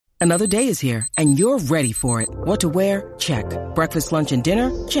Another day is here, and you're ready for it. What to wear? Check. Breakfast, lunch, and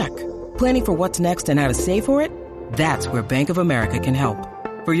dinner? Check. Planning for what's next and how to save for it? That's where Bank of America can help.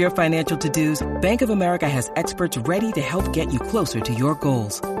 For your financial to-dos, Bank of America has experts ready to help get you closer to your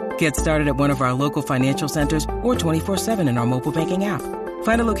goals. Get started at one of our local financial centers or 24/7 in our mobile banking app.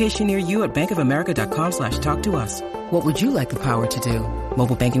 Find a location near you at bankofamerica.com/talktous. What would you like the power to do?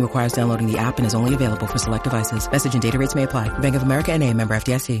 Mobile banking requires downloading the app and is only available for select devices. Message and data rates may apply. Bank of America N.A., member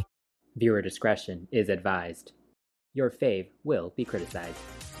FDIC. Viewer discretion is advised. Your fave will be criticized.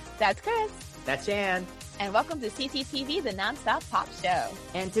 That's Chris. That's Jan. And welcome to CCTV, the Nonstop Pop Show.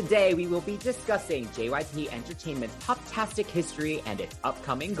 And today we will be discussing JYP Entertainment's pop-tastic history and its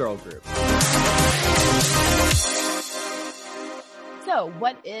upcoming girl group. So,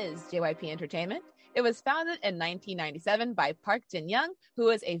 what is JYP Entertainment? It was founded in 1997 by Park Jin-young, who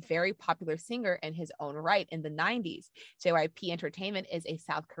is a very popular singer in his own right in the 90s. JYP Entertainment is a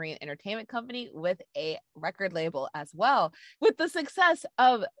South Korean entertainment company with a record label as well. With the success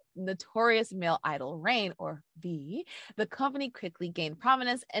of notorious male idol Rain, or V, the company quickly gained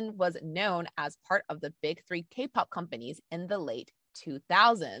prominence and was known as part of the big three K-pop companies in the late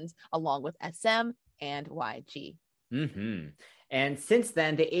 2000s, along with SM and YG. And since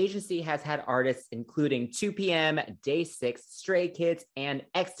then, the agency has had artists including 2PM, Day6, Stray Kids, and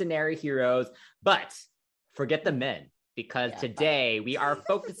Extraordinary Heroes. But forget the men, because today we are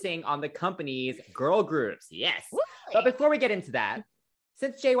focusing on the company's girl groups. Yes. But before we get into that,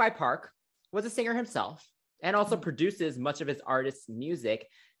 since JY Park was a singer himself and also produces much of his artists' music,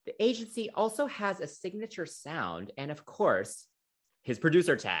 the agency also has a signature sound and, of course, his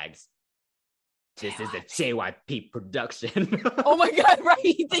producer tags. This is a JYP production. Oh my God, right.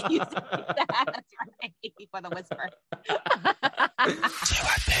 He did use that. That's right. For the whisper.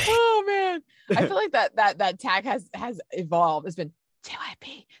 JYP. Oh man. I feel like that tag has evolved. It's been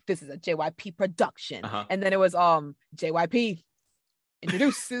JYP. This is a JYP production. And then it was JYP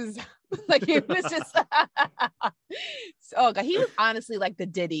introduces. Like it was just oh God, he was honestly like the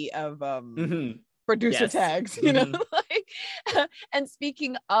Diddy of producer tags, you know. And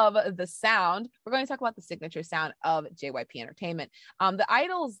speaking of the sound, we're going to talk about the signature sound of JYP Entertainment. The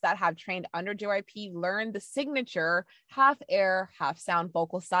idols that have trained under JYP learn the signature half air, half sound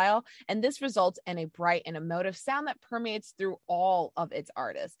vocal style, and this results in a bright and emotive sound that permeates through all of its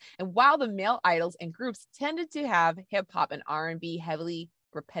artists. And while the male idols and groups tended to have hip hop and R&B heavily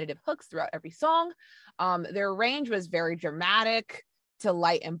repetitive hooks throughout every song, their range was very dramatic to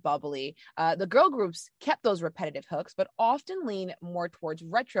light and bubbly. The girl groups kept those repetitive hooks, but often lean more towards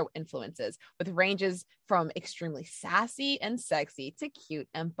retro influences, with ranges from extremely sassy and sexy to cute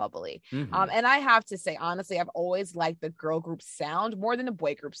and bubbly. And I have to say, honestly, I've always liked the girl group sound more than the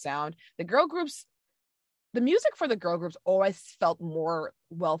boy group sound. The music for the girl groups always felt more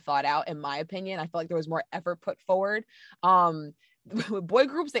well thought out, in my opinion. I feel like there was more effort put forward. With boy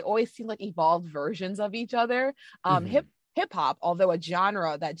groups, they always seem like evolved versions of each other. Hip hop, although a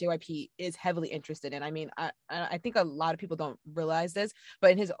genre that JYP is heavily interested in. I mean, I think a lot of people don't realize this,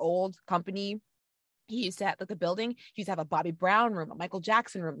 but in his old company, he used to have like the building. He used to have a Bobby Brown room, a Michael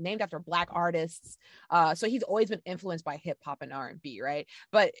Jackson room, named after Black artists. So he's always been influenced by hip hop and R&B, right?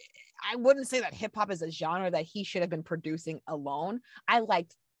 But I wouldn't say that hip hop is a genre that he should have been producing alone. I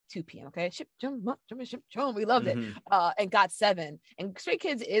liked 2PM, okay? Ship jump up, jump, ship jump. We loved it. And GOT7 and Stray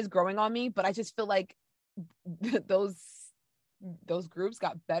Kids is growing on me, but I just feel like those groups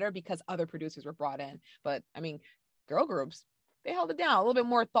got better because other producers were brought in. But I mean, girl groups, they held it down. A little bit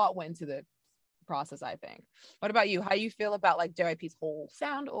more thought went into the process, I think. What about you? How do you feel about like JYP's whole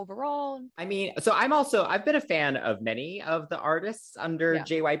sound overall? I mean, so I've been a fan of many of the artists under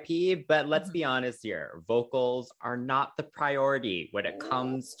JYP, but let's be honest here, vocals are not the priority when it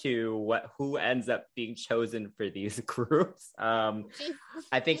comes to who ends up being chosen for these groups. I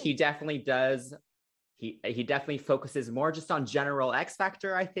think he definitely does. He definitely focuses more just on general X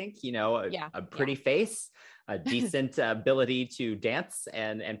factor, I think, you know, a pretty face, a decent ability to dance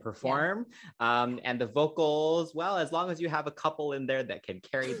and perform. And the vocals, well, as long as you have a couple in there that can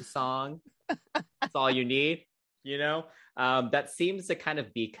carry the song, that's all you need, you know. That seems to kind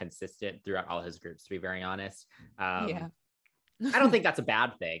of be consistent throughout all his groups, to be very honest. I don't think that's a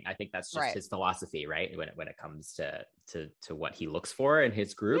bad thing. I think that's just his philosophy, right? When it comes to what he looks for in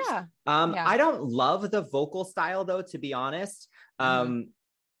his groups. I don't love the vocal style though, to be honest.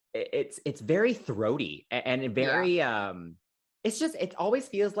 It's very throaty and very it always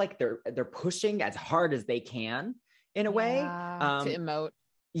feels like they're pushing as hard as they can in a way to emote.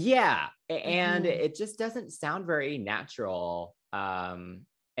 And it just doesn't sound very natural. And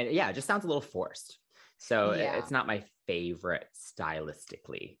it just sounds a little forced. So it's not my favorite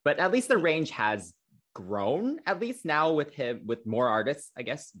stylistically, but at least the range has grown, at least now with more artists, I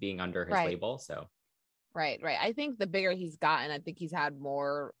guess, being under his label. So right. I think the bigger he's gotten, I think he's had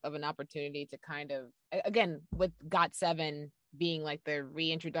more of an opportunity to kind of, again, with GOT7 being like the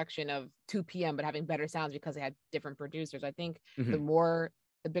reintroduction of 2 p.m. but having better sounds because they had different producers. I think the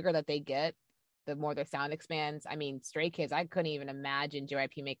bigger that they get, the more their sound expands. I mean, Stray Kids, I couldn't even imagine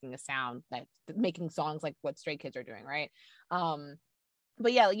JYP making songs like what Stray Kids are doing, right?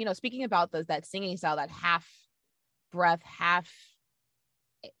 But yeah, you know, speaking about that singing style, that half breath, half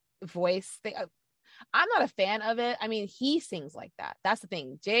voice thing, I'm not a fan of it. I mean, he sings like that. That's the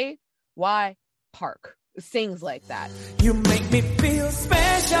thing. J.Y. Park sings like that. You make me feel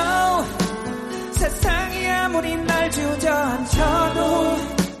special.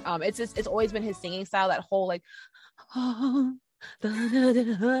 It's always been his singing style, that whole like and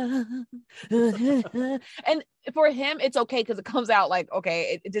for him it's okay because it comes out like,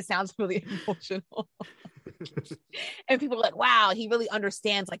 okay, it just sounds really emotional. And people are like, wow, he really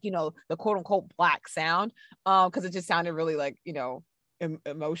understands, like, you know, the quote unquote black sound, because it just sounded really like, you know,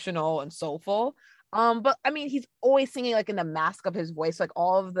 emotional and soulful. But I mean, he's always singing like in the mask of his voice, like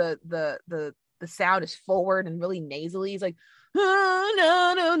all of the sound is forward and really nasally. He's like, ah,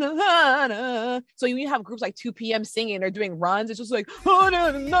 no, no, no, ah, no. So you have groups like 2 p.m. singing, they're doing runs, it's just like, oh,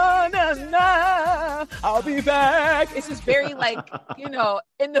 no, no, no, no, I'll be back. It's just very like, you know,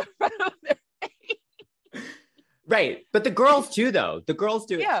 in the front of their face. Right. But the girls too, though. The girls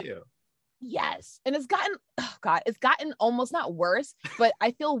do it too. Yes. And it's gotten almost not worse, but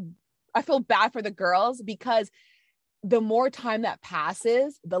I feel bad for the girls because the more time that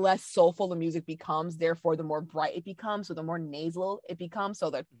passes, the less soulful the music becomes. Therefore, the more bright it becomes. So the more nasal it becomes.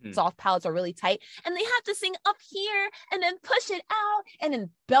 So the soft palates are really tight. And they have to sing up here and then push it out and then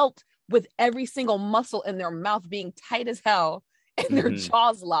belt with every single muscle in their mouth being tight as hell and their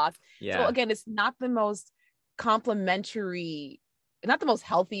jaws locked. Yeah. So again, it's not the most complimentary, not the most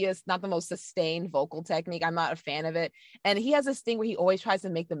healthiest, not the most sustained vocal technique. I'm not a fan of it. And he has this thing where he always tries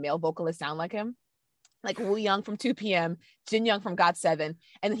to make the male vocalist sound like him. Like Woo Young from 2 p.m., Jin Young from GOT7,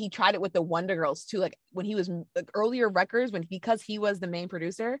 and he tried it with the Wonder Girls too. Like when he was like earlier records, because he was the main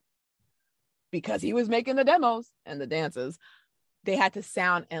producer, because he was making the demos and the dances, they had to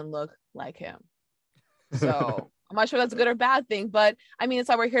sound and look like him. So I'm not sure that's a good or bad thing, but I mean, it's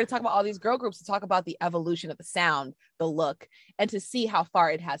why we're here to talk about all these girl groups, to talk about the evolution of the sound, the look, and to see how far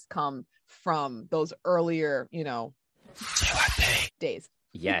it has come from those earlier, you know, days.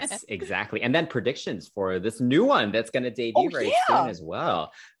 Yes, exactly. And then predictions for this new one that's going to debut soon as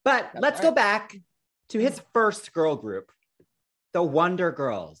well. But let's go back to his first girl group, the Wonder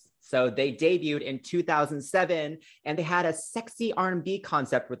Girls. So they debuted in 2007 and they had a sexy R&B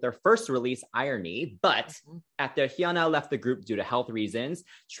concept with their first release, Irony. But after Hyuna left the group due to health reasons,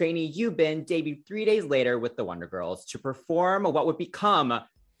 trainee Yubin debuted 3 days later with the Wonder Girls to perform what would become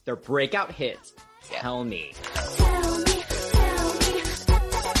their breakout hit, Tell Me.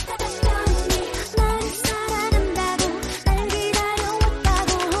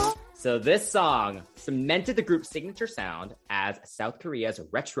 So this song cemented the group's signature sound as South Korea's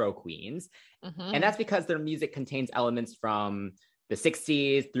retro queens. And that's because their music contains elements from the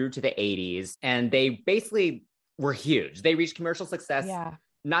 60s through to the 80s. And they basically were huge. They reached commercial success,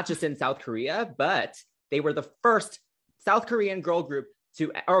 not just in South Korea, but they were the first South Korean girl group to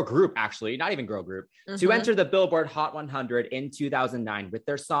enter the Billboard Hot 100 in 2009 with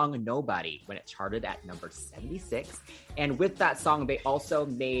their song Nobody, when it charted at number 76. And with that song, they also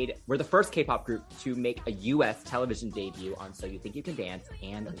were the first K-pop group to make a US television debut on So You Think You Can Dance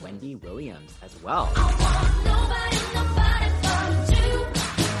and Wendy Williams as well.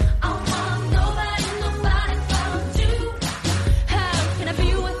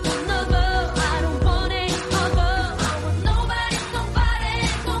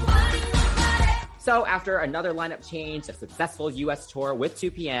 So after another lineup change, a successful US tour with 2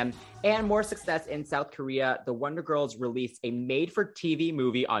 p.m., and more success in South Korea, the Wonder Girls released a made-for-TV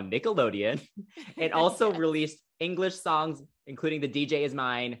movie on Nickelodeon. It also released English songs, including The DJ Is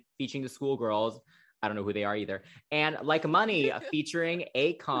Mine, featuring the Schoolgirls. I don't know who they are either. And Like Money, featuring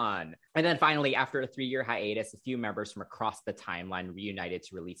Akon. And then finally, after a 3-year hiatus, a few members from across the timeline reunited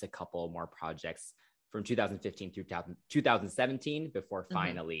to release a couple more projects from 2015 through 2017 before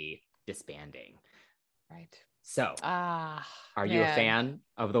finally disbanding. Right. So, are you a fan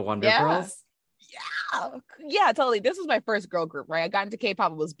of the Wonder Girls? Yeah, totally. This was my first girl group, right? I got into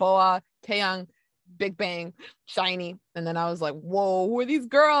K-pop. It was Boa, Taeyang, Big Bang, Shiny, and then I was like, "Whoa, who are these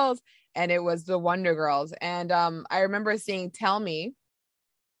girls?" And it was the Wonder Girls. And I remember seeing "Tell Me,"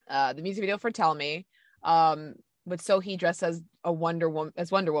 the music video for "Tell Me." But Sohee dressed as Wonder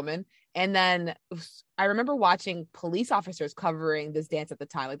Woman. And then I remember watching police officers covering this dance at the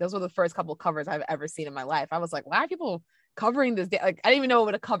time. Like those were the first couple of covers I've ever seen in my life. I was like, why are people covering this? Like I didn't even know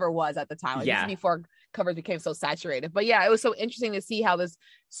what a cover was at the time. Like, this is before covers became so saturated. But yeah, it was so interesting to see how this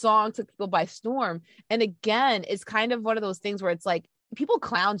song took people by storm. And again, it's kind of one of those things where it's like people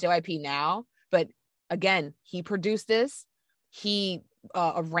clown JYP now, but again, he produced this, he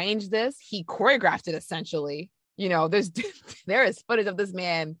arranged this, he choreographed it essentially. You know, there is footage of this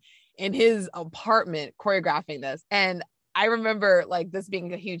man in his apartment choreographing this. And I remember like this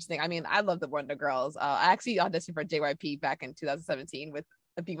being a huge thing. I mean, I love the Wonder Girls. I actually auditioned for JYP back in 2017 with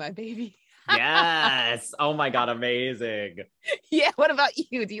Be My Baby. Yes. Oh my God. Amazing. Yeah. What about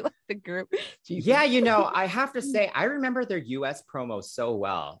you? Do you like the group? Jesus. Yeah. You know, I have to say, I remember their US promo so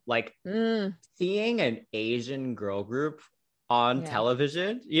well. Like seeing an Asian girl group on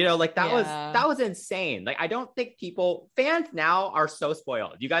television, you know, like that was insane. Like I don't think fans now are so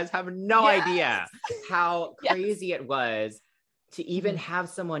spoiled. You guys have no idea how crazy it was to even have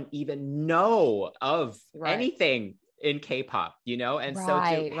someone even know of anything in K-pop, you know, and so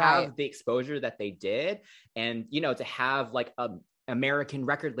to have the exposure that they did, and you know, to have like a American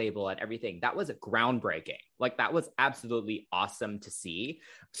record label and everything, that was groundbreaking. Like that was absolutely awesome to see.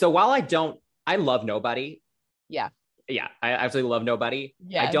 So while I love Nobody. Yeah, I absolutely love Nobody.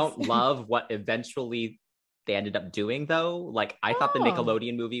 Yes. I don't love what eventually they ended up doing, though. Like, I thought the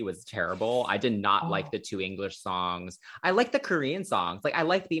Nickelodeon movie was terrible. I did not like the 2 English songs. I like the Korean songs. Like, I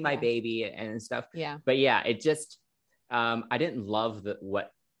liked Be My Baby and stuff. Yeah. But yeah, it just, I didn't love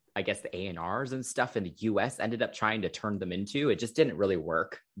what I guess the A&Rs and stuff in the US ended up trying to turn them into. It just didn't really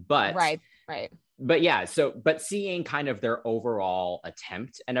work. But right. But yeah, but seeing kind of their overall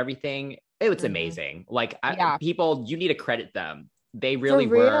attempt and everything, it was amazing. Like people, you need to credit them. They really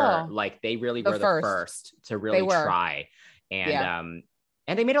were the first to really try. And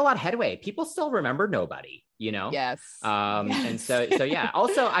and they made a lot of headway. People still remember Nobody, you know? Yes. And so yeah.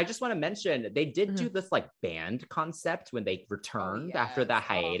 Also, I just want to mention they did do this like band concept when they returned after that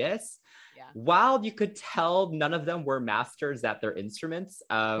hiatus. While you could tell none of them were masters at their instruments,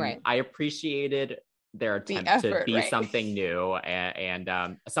 I appreciated their attempt to be something new.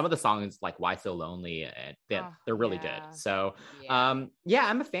 And some of the songs like Why So Lonely, they're really good. So I'm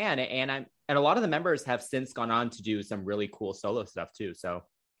a fan, and a lot of the members have since gone on to do some really cool solo stuff too. So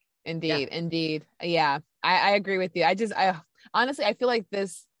indeed. Yeah, I agree with you. I honestly, I feel like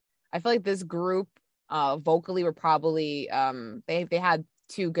this group vocally were probably they had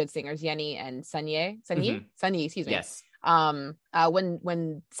 2 good singers, Yenny and Sunyi, excuse me. Yes. When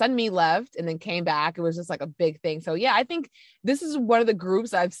Sunmi left and then came back, it was just like a big thing. So yeah, I think this is one of the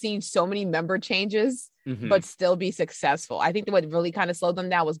groups I've seen so many member changes but still be successful. I think that what really kind of slowed them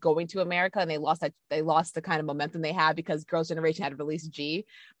down was going to America, and they lost the kind of momentum they had because Girls' Generation had released G.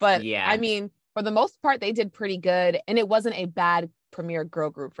 But I mean, for the most part, they did pretty good, and it wasn't a bad premier girl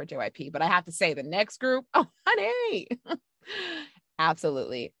group for JYP. But I have to say, the next group, oh honey,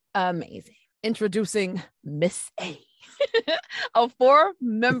 absolutely amazing. Introducing Miss A, a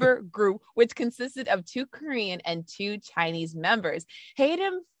 4-member group which consisted of 2 Korean and 2 Chinese members.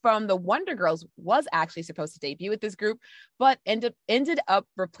 Hayden from the Wonder Girls was actually supposed to debut with this group, but ended up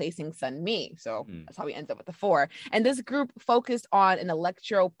replacing Sunmi. So that's how we ended up with the 4. And this group focused on an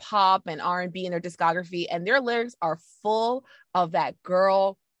electro pop and R&B in their discography, and their lyrics are full of that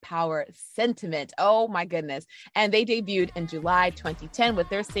girl power sentiment. Oh my goodness. And they debuted in July 2010 with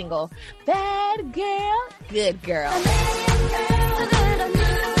their single Bad Girl, Good Girl.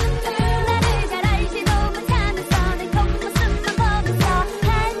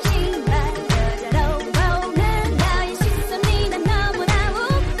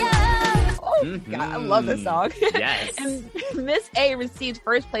 God, I love this song. Yes. And Miss A received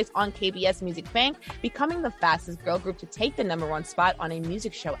first place on KBS Music Bank, becoming the fastest girl group to take the #1 spot on a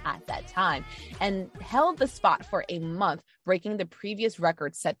music show at that time, and held the spot for a month, breaking the previous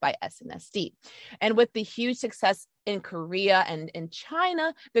record set by SNSD. And with the huge success in Korea and in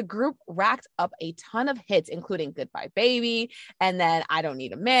China, the group racked up a ton of hits, including Goodbye Baby, and then I Don't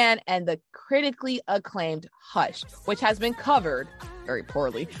Need a Man, and the critically acclaimed Hush, which has been covered very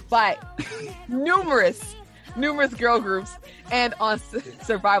poorly by numerous girl groups and on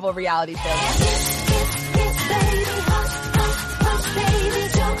survival reality shows.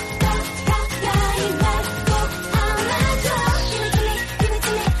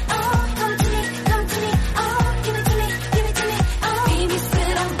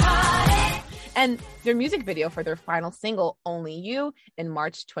 And their music video for their final single, Only You, in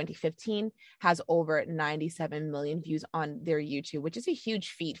March 2015, has over 97 million views on their YouTube, which is a huge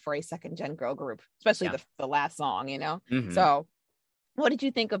feat for a second gen girl group, especially the last song, you know? Mm-hmm. So what did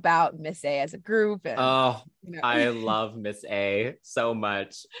you think about Miss A as a group? And, I love Miss A so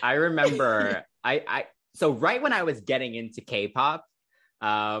much. I remember so right when I was getting into K-pop,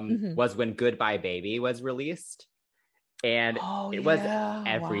 was when Goodbye Baby was released. And it was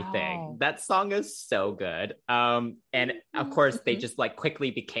everything. Wow. That song is so good. And of course, they just like quickly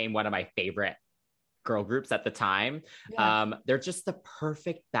became one of my favorite girl groups at the time. Yeah. They're just the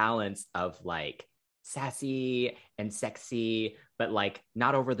perfect balance of like sassy and sexy, but like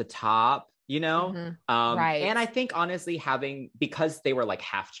not over the top, you know? Mm-hmm. Right. And I think honestly because they were like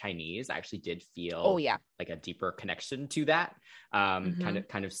half Chinese, I actually did feel like a deeper connection to that.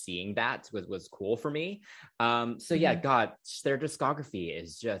 Kind of seeing that was cool for me. So yeah, God, their discography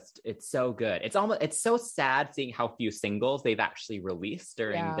is it's so good. It's so sad seeing how few singles they've actually released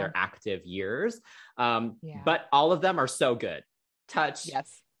during their active years. But all of them are so good. Touch.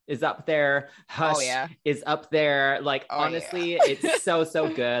 Yes. Is up there. Hush is up there. Like, honestly, it's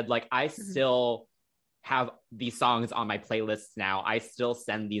so good. Like, I still have these songs on my playlists now. I still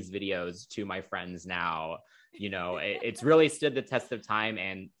send these videos to my friends now. You know, it's really stood the test of time.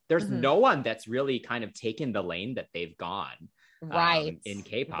 And there's no one that's really kind of taken the lane that they've gone in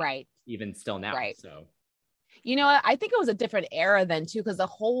K-pop, even still now. Right. So, you know, I think it was a different era then too, because the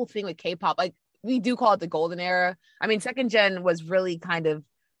whole thing with K-pop, like we do call it the golden era. I mean, second gen was really kind of,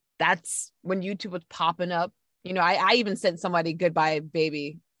 that's when YouTube was popping up. You know, I even sent somebody Goodbye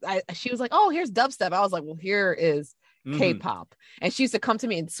Baby. She was like, oh, here's dubstep. I was like, well, here is K-pop. And she used to come to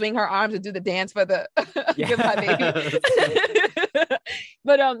me and swing her arms and do the dance for the Goodbye Baby.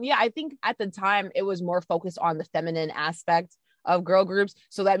 But I think at the time it was more focused on the feminine aspect of girl groups.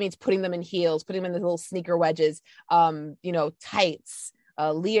 So that means putting them in heels, putting them in the little sneaker wedges, tights,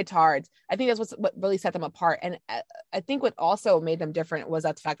 leotards. I think that's what really set them apart. And I think what also made them different was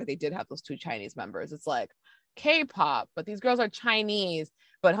that the fact that they did have those two Chinese members. It's like K-pop, but these girls are Chinese.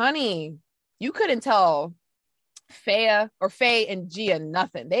 But honey, you couldn't tell Faye and Gia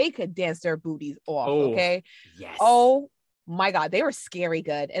nothing. They could dance their booties off. Okay. Yes. Oh my God, they were scary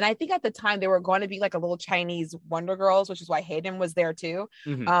good. And I think at the time they were going to be like a little Chinese Wonder Girls, which is why Hayden was there too.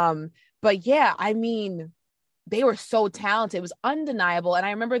 But yeah, I mean, they were so talented. It was undeniable. And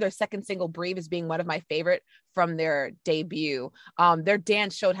I remember their second single, Breathe, as being one of my favorite from their debut. Their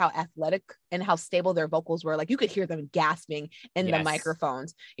dance showed how athletic and how stable their vocals were. Like you could hear them gasping in the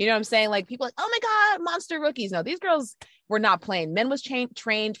microphones. You know what I'm saying? Like people like, oh my God, monster rookies. No, these girls were not playing. Men was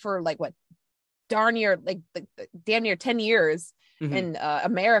trained for like what? Damn near 10 years in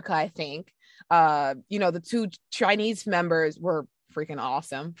America, I think. The two Chinese members were freaking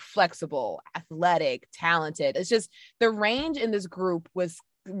awesome, flexible, athletic, talented. It's just the range in this group was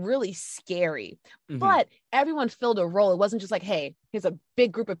really scary, but everyone filled a role. It wasn't just like, hey, here's a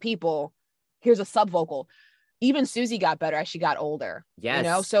big group of people, here's a sub vocal. Even Suzy got better as she got older.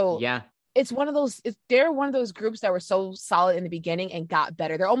 Yes. So it's one of those, they're one of those groups that were so solid in the beginning and got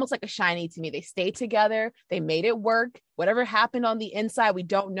better. They're almost like a Shiny to me. They stayed together, they made it work. Whatever happened on the inside, we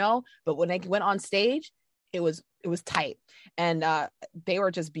don't know, but when they went on stage, it was tight, and they were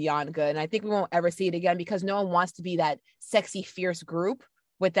just beyond good. And I think we won't ever see it again because no one wants to be that sexy, fierce group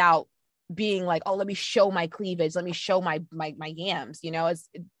without being like, oh, let me show my cleavage, let me show my yams. You know,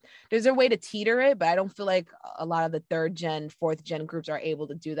 there's a way to teeter it, but I don't feel like a lot of the third gen, fourth gen groups are able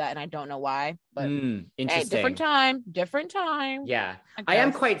to do that, and I don't know why. But hey, different time. Yeah, I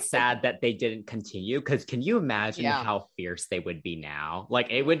am quite sad that they didn't continue, because can you imagine how fierce they would be now?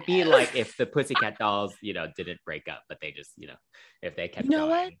 Like it would be like if the Pussycat Dolls, didn't break up, but they just, if they kept going.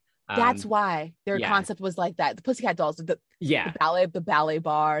 What? That's why their concept was like that. The Pussycat Dolls, the ballet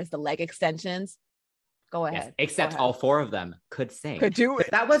bars, the leg extensions. Go ahead. Yes, except all four of them could sing. Could do it.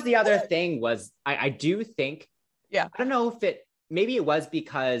 That was the other thing was I do think, I don't know if maybe it was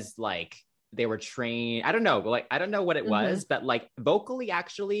because like they were trained. I don't know. Like, I don't know what it was, but like vocally,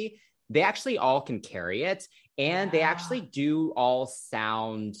 actually, they actually all can carry it. And they actually do all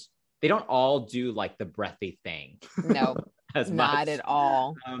sound, they don't all do like the breathy thing. No. Not at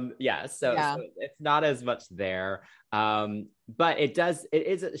all. So it's not as much there. But it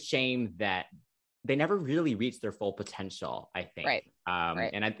is a shame that they never really reached their full potential, I think.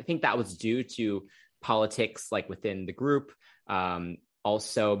 And I think that was due to politics like within the group.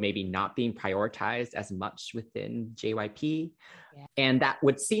 also maybe not being prioritized as much within JYP. Yeah. And that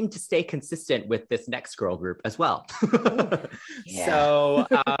would seem to stay consistent with this next girl group as well. Yeah. So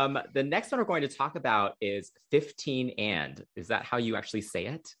the next one we're going to talk about is 15 and. Is that how you actually say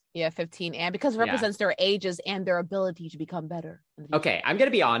it? Yeah, 15 and, because it represents their ages and their ability to become better. Okay, I'm gonna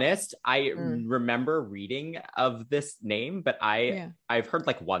be honest. I remember reading of this name, but I've heard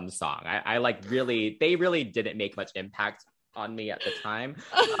like one song. I like they really didn't make much impact on me at the time.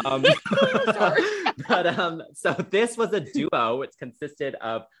 So this was a duo which consisted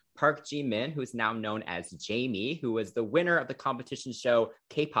of Park Ji-min, who is now known as Jamie, who was the winner of the competition show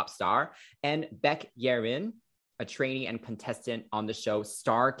K-Pop Star, and Baek Yerin, a trainee and contestant on the show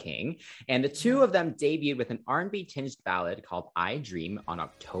Star King. And the two of them debuted with an R&B tinged ballad called I Dream on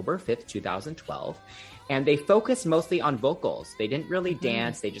October 5th, 2012. And they focused mostly on vocals. They didn't really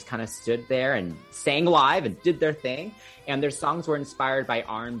dance. They just kind of stood there and sang live and did their thing. And their songs were inspired by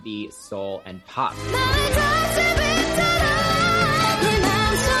R&B, soul, and pop.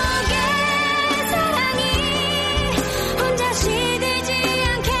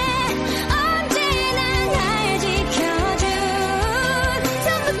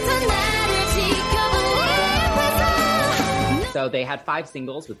 So they had 5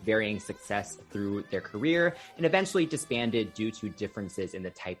 singles with varying success through their career and eventually disbanded due to differences in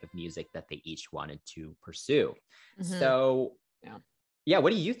the type of music that they each wanted to pursue. So, what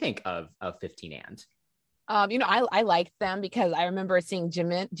do you think of 15 and? I liked them because I remember seeing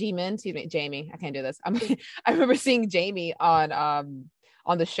Jamie. I can't do this. I remember seeing Jamie on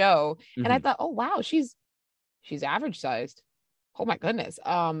the show, and I thought, oh wow, she's average sized. Oh my goodness.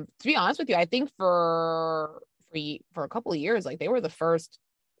 To be honest with you, I think for a couple of years, like they were the first.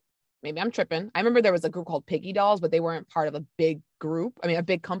 Maybe I'm tripping. I remember there was a group called Piggy Dolls, but they weren't part of a big group. I mean, a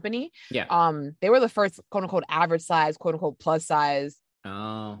big company. Yeah. They were the first quote unquote average size, quote unquote plus size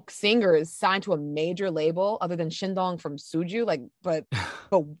singers signed to a major label other than Shindong from Suju. Like, but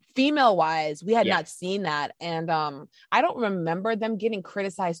female wise, we had not seen that. And I don't remember them getting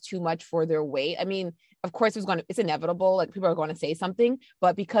criticized too much for their weight. I mean, of course it's inevitable. Like people are going to say something,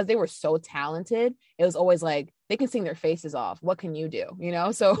 but because they were so talented, it was always like, they can sing their faces off. What can you do? You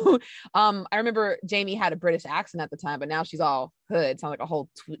know? So I remember Jamie had a British accent at the time, but now she's all hood. Sounds like a whole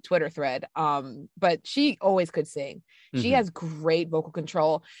Twitter thread. But she always could sing. She has great vocal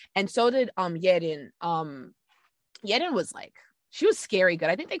control. And so did Yerin. Yerin was like, she was scary good.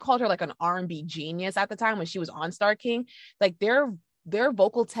 I think they called her like an R&B genius at the time when she was on Star King. Like their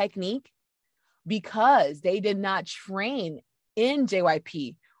vocal technique, because they did not train in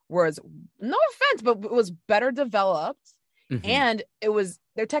JYP, was, no offense, but it was better developed. And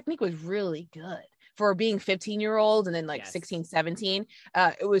their technique was really good for being 15-year-olds and then like 16, 17.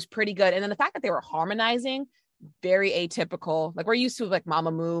 It was pretty good. And then the fact that they were harmonizing, very atypical. Like we're used to like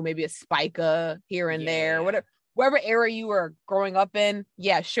Mamamoo, maybe a Spica here and there, whatever era you were growing up in.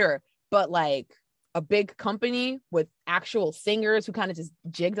 Yeah, sure. But like a big company with actual singers who kind of just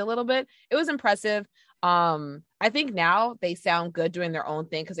jigged a little bit, it was impressive. I think now they sound good doing their own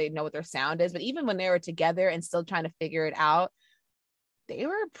thing because they know what their sound is. But even when they were together and still trying to figure it out, they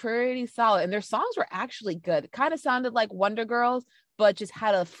were pretty solid. And their songs were actually good. It kind of sounded like Wonder Girls, but just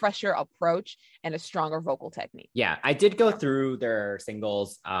had a fresher approach and a stronger vocal technique. Yeah, I did go through their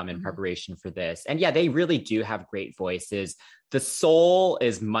singles in preparation for this. And yeah, they really do have great voices. The soul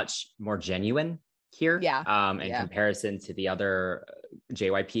is much more genuine here in comparison to the other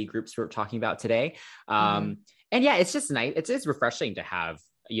JYP groups we're talking about today. And yeah, it's just nice. It's refreshing to have,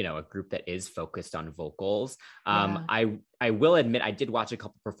 a group that is focused on vocals. I will admit I did watch a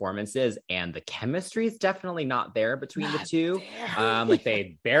couple performances and the chemistry is definitely not there between the two. Like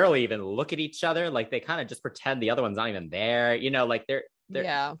they barely even look at each other. Like they kind of just pretend the other one's not even there. Like they're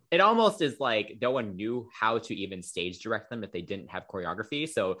it almost is like no one knew how to even stage direct them if they didn't have choreography.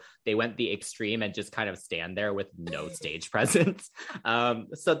 So they went the extreme and just kind of stand there with no stage presence.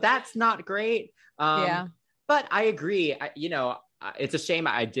 So that's not great. But I agree. It's a shame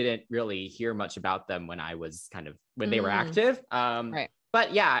I didn't really hear much about them when they were active. Right.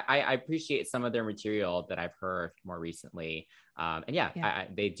 But yeah, I appreciate some of their material that I've heard more recently.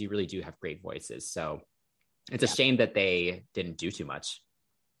 They really do have great voices. So it's a shame that they didn't do too much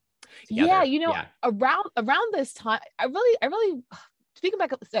together. Around this time, I really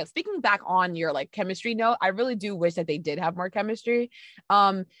speaking back on your like chemistry note, I really do wish that they did have more chemistry.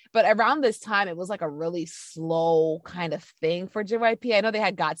 But around this time, it was like a really slow kind of thing for JYP. I know they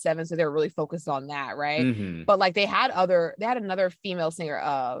had GOT7, so they were really focused on that, right? But like they had another female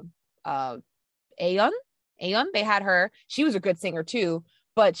singer, Aeon. They had her. She was a good singer too.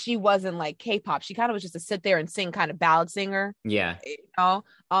 but she wasn't like K-pop. She kind of was just a sit there and sing kind of ballad singer. Yeah. You know,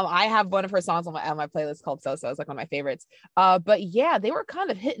 I have one of her songs on my playlist called So. It's like one of my favorites. But yeah, they were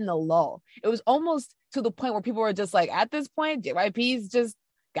kind of hitting the lull. It was almost to the point where people were just like, at this point, JYP's just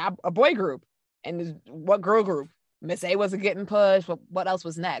got a boy group, and what girl group? Miss A wasn't getting pushed. What else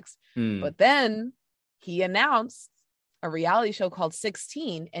was next? But then he announced a reality show called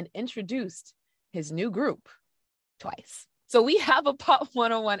 16 and introduced his new group, Twice. So we have a Pop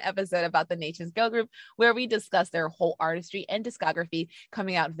 101 episode about the Nation's Girl Group where we discuss their whole artistry and discography,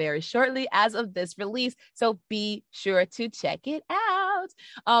 coming out very shortly as of this release. So be sure to check it out.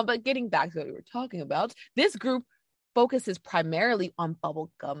 But getting back to what we were talking about, this group focuses primarily on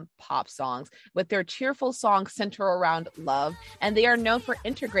bubblegum pop songs, with their cheerful songs center around love, and they are known for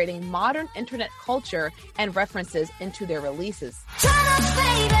integrating modern internet culture and references into their releases. Turn up,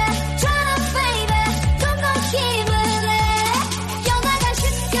 baby. Turn up, baby. Don't go keep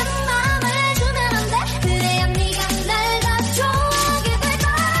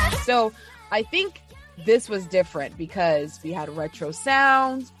So I think this was different because we had retro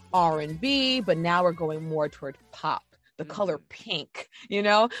sounds, R&B, but now we're going more toward pop, the color pink, you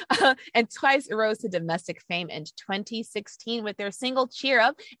know? And Twice rose to domestic fame in 2016 with their single Cheer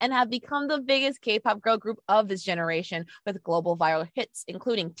Up and have become the biggest K-pop girl group of this generation with global viral hits,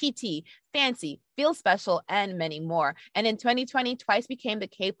 including TT, Fancy, Feel Special, and many more. And in 2020, Twice became the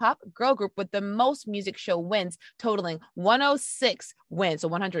K-pop girl group with the most music show wins, totaling 106 wins, so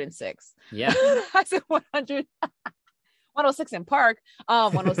 106. Yeah. I said 100. 106 in Park,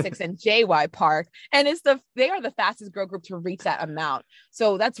 106 in JY Park, and they are the fastest girl group to reach that amount.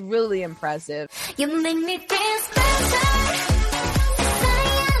 So that's really impressive. You make me feel special.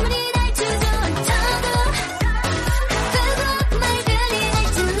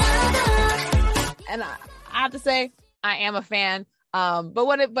 And I have to say, I am a fan. But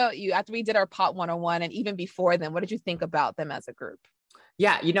what about you? After we did our Pop 101 and even before then, what did you think about them as a group?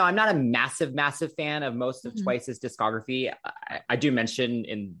 Yeah, I'm not a massive fan of most of Twice's discography. I do mention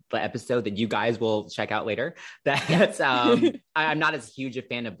in the episode that you guys will check out later that I'm not as huge a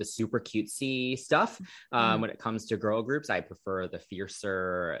fan of the super cutesy stuff. When it comes to girl groups, I prefer the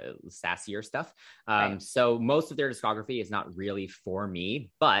fiercer, sassier stuff. So most of their discography is not really for me,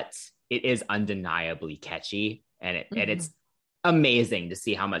 but it is undeniably catchy, and it's amazing to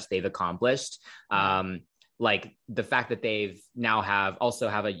see how much they've accomplished. Like the fact that they've now have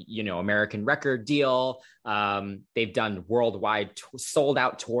a, American record deal. They've done worldwide sold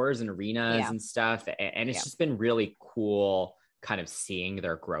out tours and arenas and stuff. And it's just been really cool kind of seeing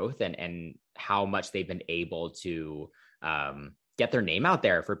their growth and how much they've been able to get their name out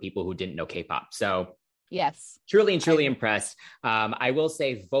there for people who didn't know K-pop. So yes, truly impressed. I will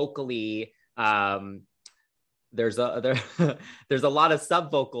say vocally, there's a lot of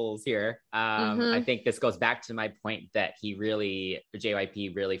sub vocals here. I think this goes back to my point that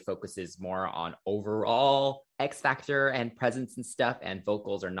JYP really focuses more on overall X factor and presence and stuff, and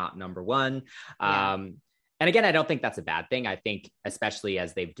vocals are not number one. And again, I don't think that's a bad thing. I think especially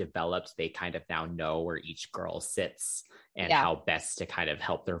as they've developed, they kind of now know where each girl sits and how best to kind of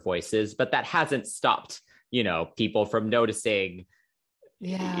help their voices. But that hasn't stopped, people from noticing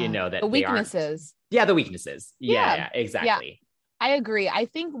that the weaknesses. The weaknesses. Yeah, exactly. Yeah. I agree. I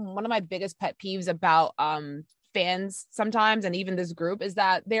think one of my biggest pet peeves about fans sometimes, and even this group, is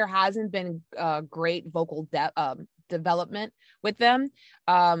that there hasn't been great vocal development with them.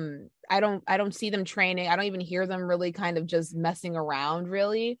 I don't see them training. I don't even hear them really kind of just messing around,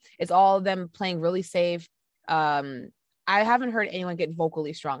 really. It's all of them playing really safe. I haven't heard anyone get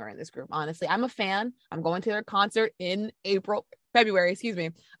vocally stronger in this group, honestly. I'm a fan. I'm going to their concert in February,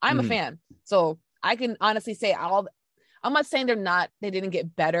 I'm a fan. So I can honestly say I'm not saying they didn't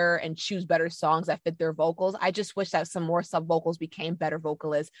get better and choose better songs that fit their vocals. I just wish that some more sub vocals became better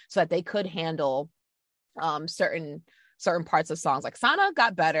vocalists so that they could handle certain parts of songs. Like Sana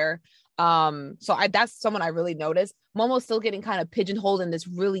got better. So that's someone I really noticed. Momo's still getting kind of pigeonholed in this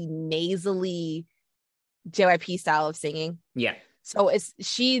really nasally JYP style of singing. Yeah. So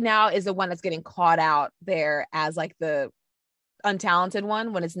she now is the one that's getting caught out there as like the untalented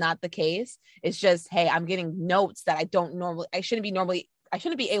one, when it's not the case. It's just, hey, I'm getting notes that I shouldn't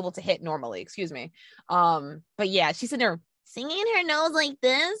be able to hit normally, but yeah, she's sitting there singing in her nose like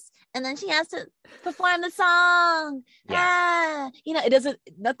this, and then she has to perform the song.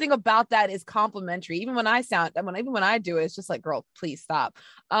 Nothing about that is complimentary. Even when I do it, it's just like, girl, please stop.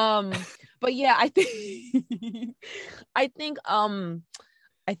 But yeah, I think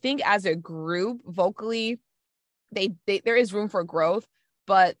as a group vocally, there is room for growth,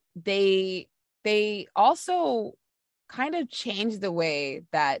 but they also kind of changed the way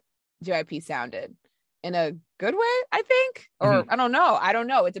that JYP sounded in a good way, I think. Or I don't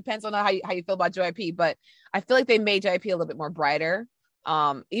know. It depends on how you feel about JYP, but I feel like they made JYP a little bit more brighter.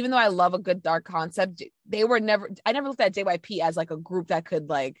 Even though I love a good dark concept, I never looked at JYP as like a group that could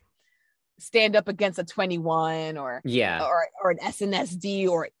like stand up against a 21 or an SNSD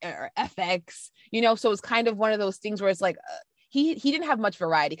or FX, you know. So it's kind of one of those things where it's like he didn't have much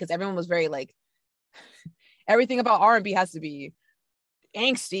variety because everyone was very like everything about R&B has to be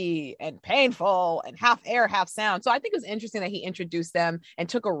angsty and painful and half air, half sound. So I think it was interesting that he introduced them and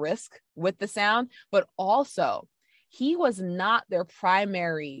took a risk with the sound, but also he was not their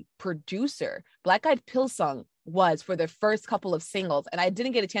primary producer. Black Eyed Pilseung was for their first couple of singles. And I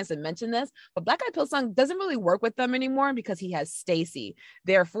didn't get a chance to mention this, but Black Eyed Pilseung doesn't really work with them anymore because he has STAYC.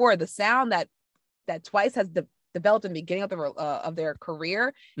 Therefore, the sound that Twice has developed in the beginning of their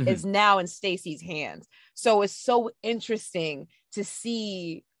career is now in STAYC's hands. So it's so interesting to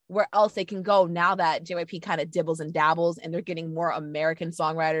see where else they can go now that JYP kind of dibbles and dabbles and they're getting more American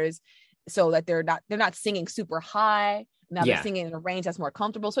songwriters so that they're not singing super high. Now they're singing in a range that's more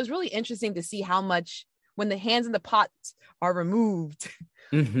comfortable. So it's really interesting to see how much when the hands in the pot are removed,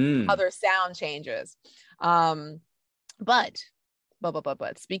 how their sound changes. But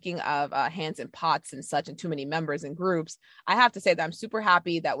speaking of hands in pots and such and too many members and groups, I have to say that I'm super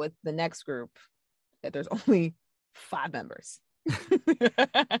happy that with the next group that there's only 5 members.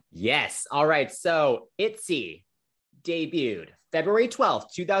 Yes. All right. So ITZY debuted February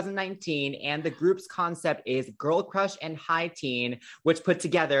 12th, 2019, and the group's concept is Girl Crush and High Teen, which put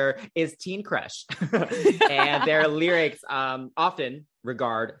together is Teen Crush. And their lyrics often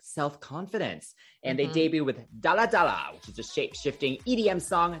regard self-confidence. And they debut with Dala Dala, which is a shape-shifting EDM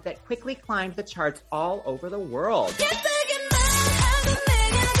song that quickly climbed the charts all over the world.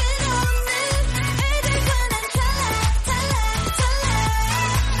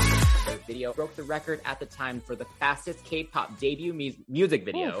 Video broke the record at the time for the fastest K-pop debut music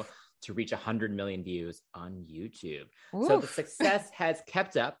video to reach 100 million views on YouTube. So the success has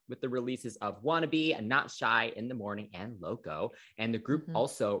kept up with the releases of Wannabe and Not Shy in the Morning and Loco. And the group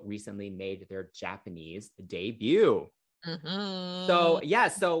also recently made their Japanese debut.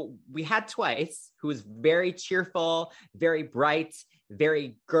 So we had Twice, who was very cheerful, very bright,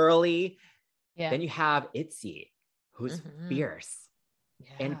 very girly. Then you have ITZY, who's fierce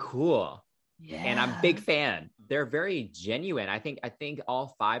and cool. And I'm a big fan. They're very genuine. I think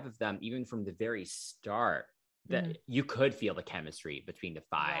all 5 of them, even from the very start, that you could feel the chemistry between the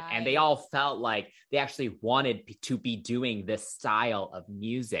 5. And they all felt like they actually wanted to be doing this style of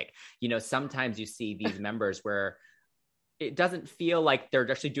music. You know, sometimes you see these members where it doesn't feel like they're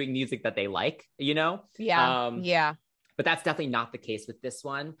actually doing music that they like, you know? But that's definitely not the case with this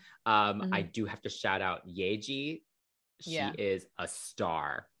one. I do have to shout out Yeji. She is a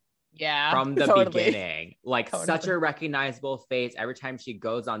star. From the beginning, like such a recognizable face. Every time she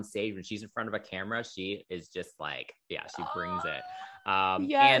goes on stage, when she's in front of a camera, she is just like, she brings it.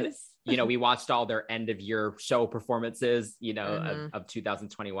 And you know, we watched all their end of year show performances, you know, of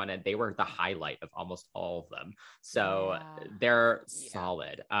 2021, and they were the highlight of almost all of them. So they're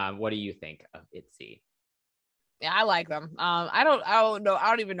solid. What do you think of ITZY? Yeah, I like them. I don't know. I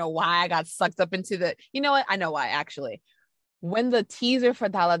don't even know why I got sucked up into the, you know what? I know why actually. When the teaser for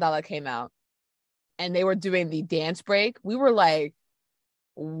Dala Dala came out and they were doing the dance break, we were like,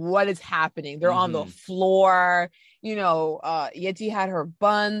 what is happening? They're on the floor, you know, Yeti had her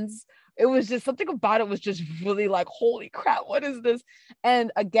buns. It was just something about it was just really like, holy crap, what is this?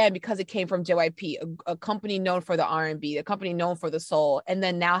 And again, because it came from JYP, a company known for the R&B, a company known for the soul, and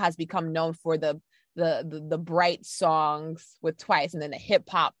then now has become known for the bright songs with Twice and then the hip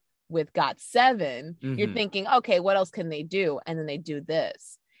hop with GOT7, you're thinking, okay, what else can they do? And then they do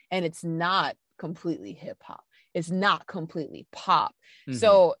this. And it's not completely hip hop. It's not completely pop.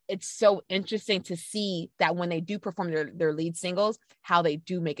 So it's so interesting to see that when they do perform their lead singles, how they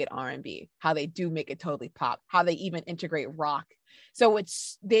do make it R&B, how they do make it totally pop, how they even integrate rock. So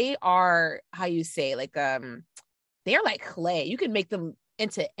they are, how you say, like, they're like clay. You can make them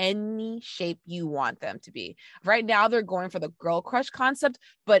into any shape you want them to be. Right now, they're going for the girl crush concept,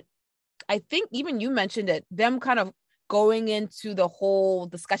 but I think even you mentioned it, them kind of going into the whole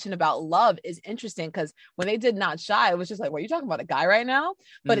discussion about love is interesting because when they did Not Shy, it was just like, well, you talking about a guy right now?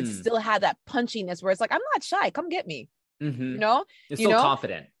 But it still had that punchiness where it's like, I'm not shy, come get me. You know? It's so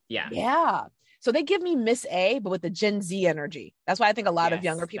confident. Yeah. So they give me Miss A, but with the Gen Z energy. That's why I think a lot of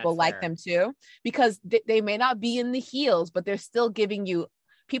younger people like them too, because they may not be in the heels, but they're still giving you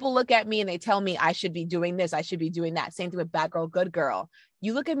people look at me and they tell me I should be doing this, I should be doing that. Same thing with bad girl, good girl.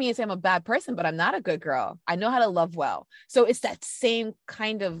 You look at me and say I'm a bad person, but I'm not a good girl. I know how to love well. So it's that same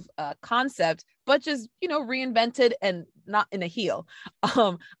kind of concept, but just, reinvented and not in a heel.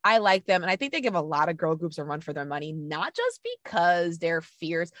 I like them. And I think they give a lot of girl groups a run for their money, not just because they're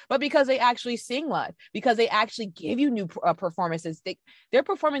fierce, but because they actually sing live, because they actually give you new performances. They're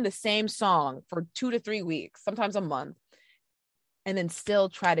performing the same song for 2 to 3 weeks, sometimes a month, and then still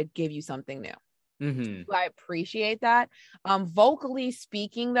try to give you something new. Mm-hmm. So I appreciate that. Vocally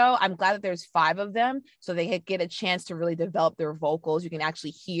speaking, though, I'm glad that there's 5 of them, so they get a chance to really develop their vocals. You can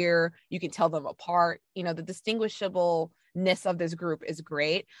actually hear, you can tell them apart. The distinguishableness of this group is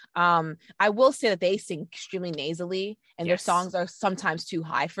great. I will say that they sing extremely nasally, and their songs are sometimes too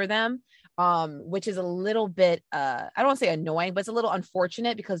high for them, which is a little bit, I don't want to say annoying, but it's a little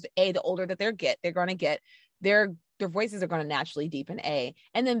unfortunate because the older that they're going to get, their voices are going to naturally deepen, and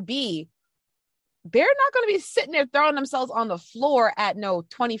then B, they're not going to be sitting there throwing themselves on the floor at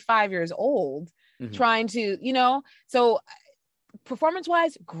 25 years old, trying to, so performance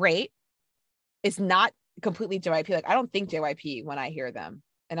wise, great. It's not completely JYP. Like, I don't think JYP when I hear them,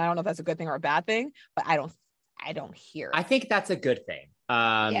 and I don't know if that's a good thing or a bad thing, but I don't hear it. I think that's a good thing.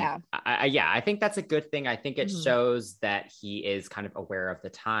 I think that's a good thing. I think it shows that he is kind of aware of the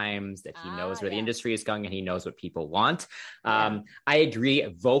times, that he knows where the industry is going, and he knows what people want. I agree.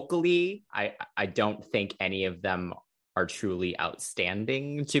 Vocally, I don't think any of them are truly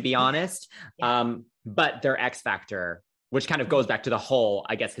outstanding, to be honest. But their X Factor, which kind of goes back to the whole,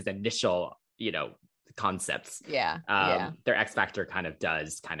 I guess, his initial, concepts. Their X Factor kind of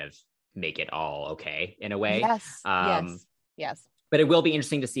does kind of make it all okay in a way. Yes. But it will be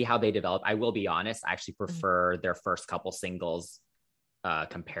interesting to see how they develop. I will be honest, I actually prefer their first couple singles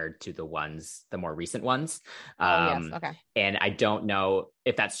compared to the more recent ones. Okay. And I don't know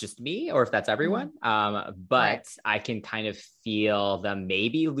if that's just me or if that's everyone. But I can kind of feel them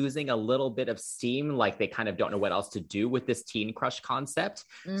maybe losing a little bit of steam, like they kind of don't know what else to do with this teen crush concept.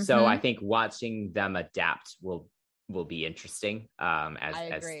 So I think watching them adapt will be interesting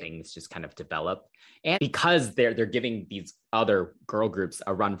as things just kind of develop. And because they're giving these other girl groups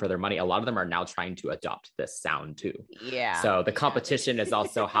a run for their money, a lot of them are now trying to adopt this sound too. So the competition is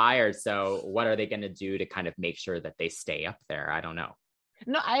also higher. So what are they going to do to kind of make sure that they stay up there? I don't know.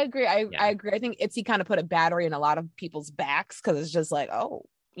 No, I agree. I agree. I think ITZY kind of put a battery in a lot of people's backs, because it's just like, girl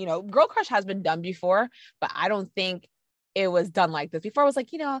crush has been done before, but I don't think it was done like this. Before it was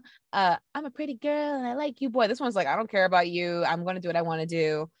like, I'm a pretty girl and I like you, boy. This one's like, I don't care about you. I'm going to do what I want to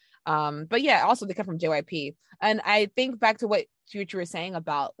do. But yeah, also they come from JYP. And I think back to what you were saying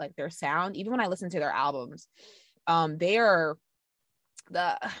about like their sound, even when I listen to their albums, I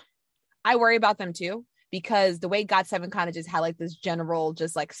worry about them too, because the way GOT7 kind of just had like this general,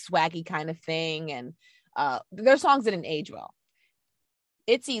 just like swaggy kind of thing. And their songs didn't age well.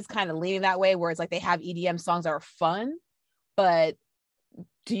 ITZY's kind of leaning that way, where it's like they have EDM songs that are fun, but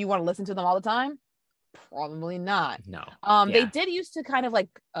do you want to listen to them all the time? Probably not. No. They did used to kind of like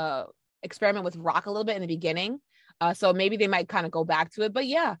experiment with rock a little bit in the beginning. So maybe they might kind of go back to it. But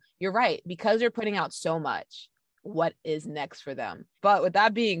yeah, you're right. Because they're putting out so much, what is next for them? But with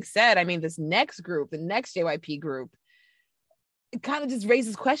that being said, I mean, this next group, the next JYP group, it kind of just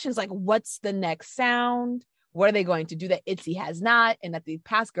raises questions like, what's the next sound? What are they going to do that ITZY has not and that the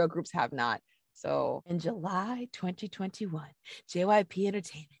past girl groups have not? So in July 2021, JYP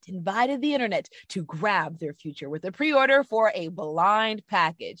Entertainment invited the internet to grab their future with a pre-order for a blind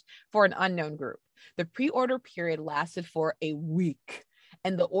package for an unknown group. The pre-order period lasted for a week,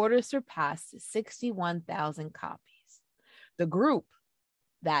 and the order surpassed 61,000 copies. The group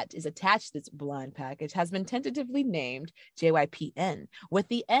that is attached to this blind package has been tentatively named JYPN, with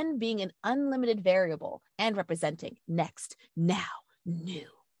the N being an unlimited variable and representing next, now, new.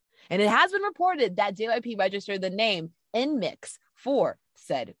 And it has been reported that JYP registered the name NMIXX for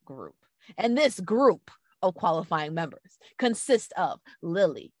said group. And this group of qualifying members consists of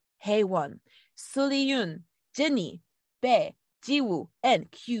Lily, Haewon, Sullyoon, Jinni, Bae, Jiwoo,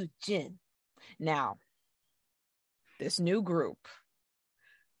 and Kyujin. Now, this new group,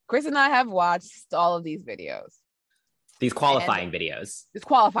 Chris and I have watched all of these videos. These qualifying videos. These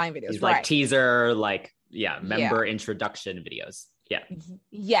qualifying videos, these, like teaser, member introduction videos. Yeah.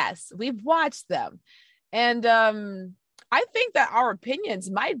 Yes, we've watched them. And I think that our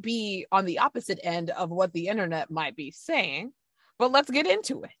opinions might be on the opposite end of what the internet might be saying, but let's get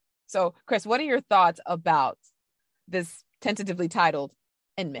into it. So, Chris, what are your thoughts about this tentatively titled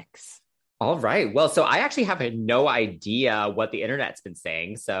NMIXX? All right. Well, so I actually have no idea what the internet's been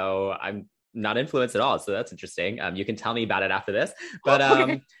saying. So I'm not influenced at all. So that's interesting. You can tell me about it after this.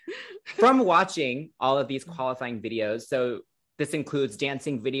 But from watching all of these qualifying videos, so this includes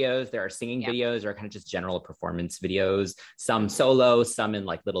dancing videos, there are singing videos, or kind of just general performance videos, some solo, some in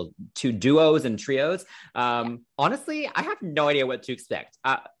like little two duos and trios. Honestly, I have no idea what to expect.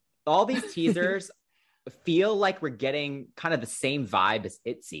 All these teasers feel like we're getting kind of the same vibe as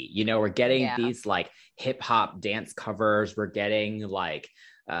ITZY. You know, we're getting these like hip hop dance covers. We're getting like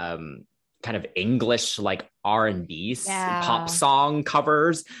kind of English like R&B pop song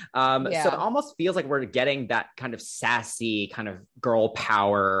covers. So it almost feels like we're getting that kind of sassy kind of girl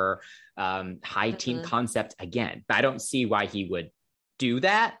power, high teen concept again. But I don't see why he would do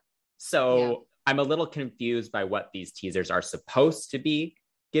that. So I'm a little confused by what these teasers are supposed to be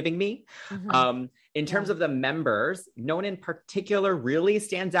giving me. In terms of the members, no one in particular really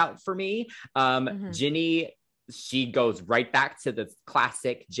stands out for me. Jinny, she goes right back to the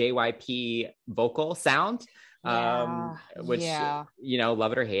classic JYP vocal sound, which, you know,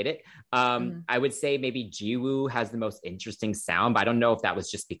 love it or hate it. I would say maybe Jiwoo has the most interesting sound, but I don't know if that was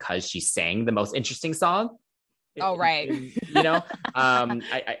just because she sang the most interesting song. Oh, right. You know,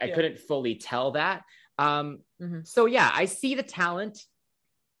 I couldn't fully tell that. So yeah, I see the talent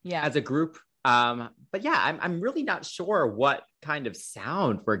as a group. But yeah, I'm really not sure what kind of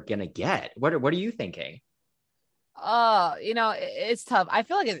sound we're gonna get. What are you thinking? You know, it's tough. I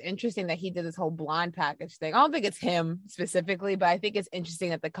feel like it's interesting that he did this whole blind package thing. I don't think it's him specifically, but I think it's interesting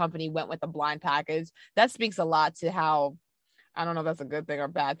that the company went with the blind package. That speaks a lot to how, I don't know if that's a good thing or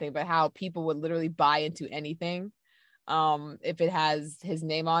bad thing, but how people would literally buy into anything if it has his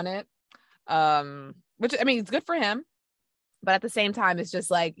name on it. Which, I mean, it's good for him, but at the same time, it's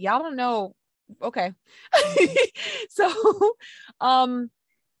just like, y'all don't know. Okay. So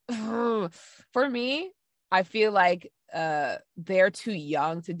for me, I feel like they're too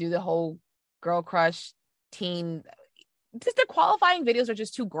young to do the whole girl crush teen. Just the qualifying videos are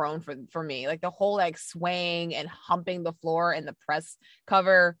just too grown for me. Like the whole like swaying and humping the floor and the press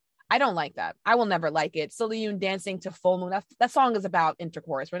cover. I don't like that. I will never like it. Saleun dancing to Full Moon. That song is about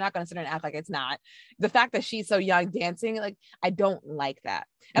intercourse. We're not going to sit there and act like it's not. The fact that she's so young dancing, like, I don't like that.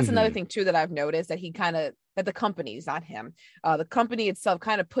 That's another thing too that I've noticed, that that the companies, not him, the company itself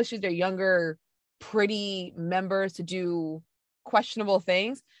kind of pushes their younger, pretty members to do questionable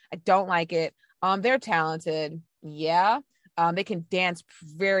things. I don't like it. They're talented. Yeah. They can dance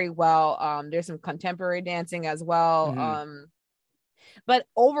very well. There's some contemporary dancing as well. But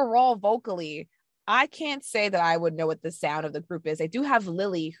overall, vocally, I can't say that I would know what the sound of the group is. They do have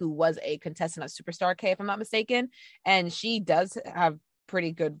Lily, who was a contestant of Superstar K, if I'm not mistaken, and she does have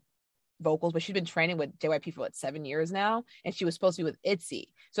pretty good vocals, but she's been training with JYP for 7 years now, and she was supposed to be with ITZY.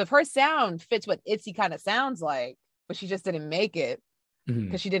 So if her sound fits what ITZY kind of sounds like, but she just didn't make it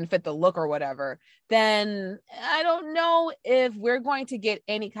because she didn't fit the look or whatever, then I don't know if we're going to get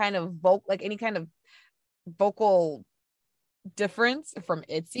any kind of vocal difference from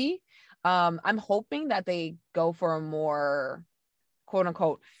ITZY. I'm hoping that they go for a more quote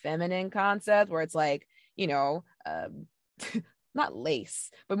unquote feminine concept where it's like, you know, not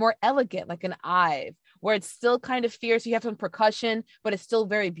lace, but more elegant, like an Ive, where it's still kind of fierce. You have some percussion, but it's still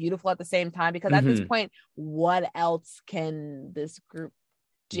very beautiful at the same time. Because at this point, what else can this group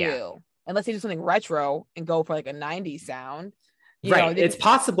do? Unless they do something retro and go for like a 90s sound. You know, it's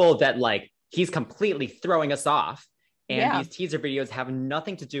possible that like he's completely throwing us off. And these teaser videos have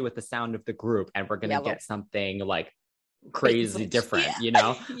nothing to do with the sound of the group. And we're going to get something like crazy different, you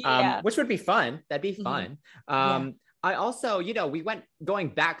know, which would be fun. That'd be fun. I also, you know, going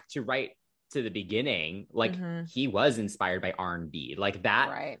back to the beginning, like he was inspired by R&B, like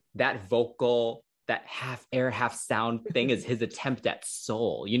that vocal, that half air, half sound thing is his attempt at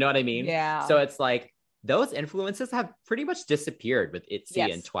soul. You know what I mean? Yeah. So it's like those influences have pretty much disappeared with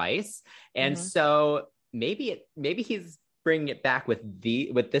ITZY and Twice. And so maybe he's bringing it back with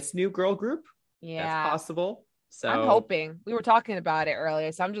this new girl group. Yeah, that's possible. So I'm hoping. We were talking about it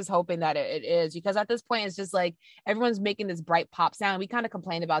earlier, so I'm just hoping that it is, because at this point it's just like everyone's making this bright pop sound. We kind of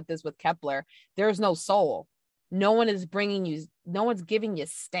complained about this with Kep1er. There's no soul. No one's giving you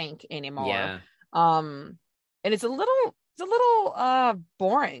stank anymore. Yeah. And it's a little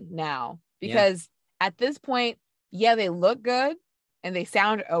boring now, because at this point, they look good and they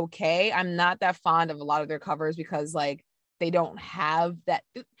sound okay. I'm not that fond of a lot of their covers because like they don't have that.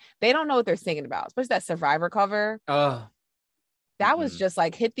 They don't know what they're singing about, especially that Survivor cover. That was just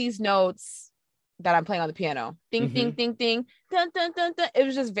like, hit these notes that I'm playing on the piano. Ding, ding, ding, ding. Dun, dun, dun, dun. It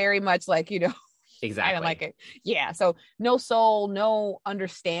was just very much like, you know, exactly. I didn't like it. Yeah. So no soul, no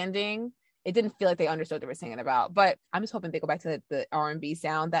understanding. it didn't feel like they understood what they were singing about. But I'm just hoping they go back to the R&B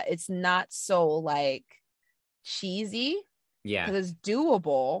sound, that it's not so like cheesy. Yeah, because it's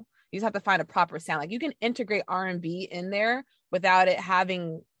doable. You just have to find a proper sound. Like you can integrate R&B in there without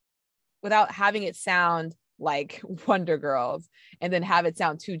having it sound like Wonder Girls, and then have it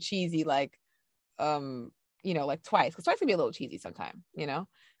sound too cheesy, like like Twice, because Twice can be a little cheesy sometimes.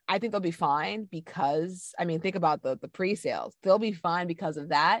 I think they'll be fine because, I mean, think about the pre-sales. They'll be fine because of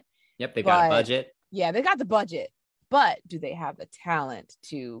that. Yep, they've got a budget. Yeah, they got the budget. But do they have the talent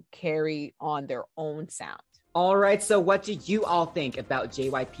to carry on their own sound? All right, so what do you all think about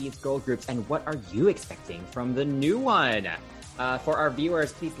JYP's girl groups, and what are you expecting from the new one? For our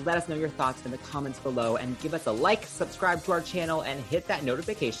viewers, please let us know your thoughts in the comments below, and give us a like, subscribe to our channel, and hit that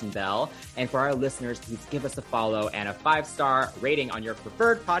notification bell. And for our listeners, please give us a follow and a 5-star rating on your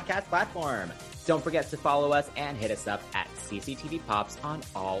preferred podcast platform. Don't forget to follow us and hit us up at CCTV Pops on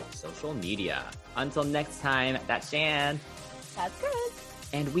all social media. Until next time, that's Shan. That's good.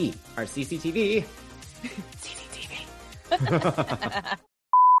 And we are CCTV. CCTV.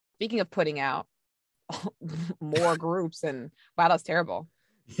 Speaking of putting out more groups, and wow, that's terrible.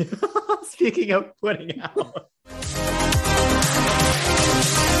 Speaking of putting out.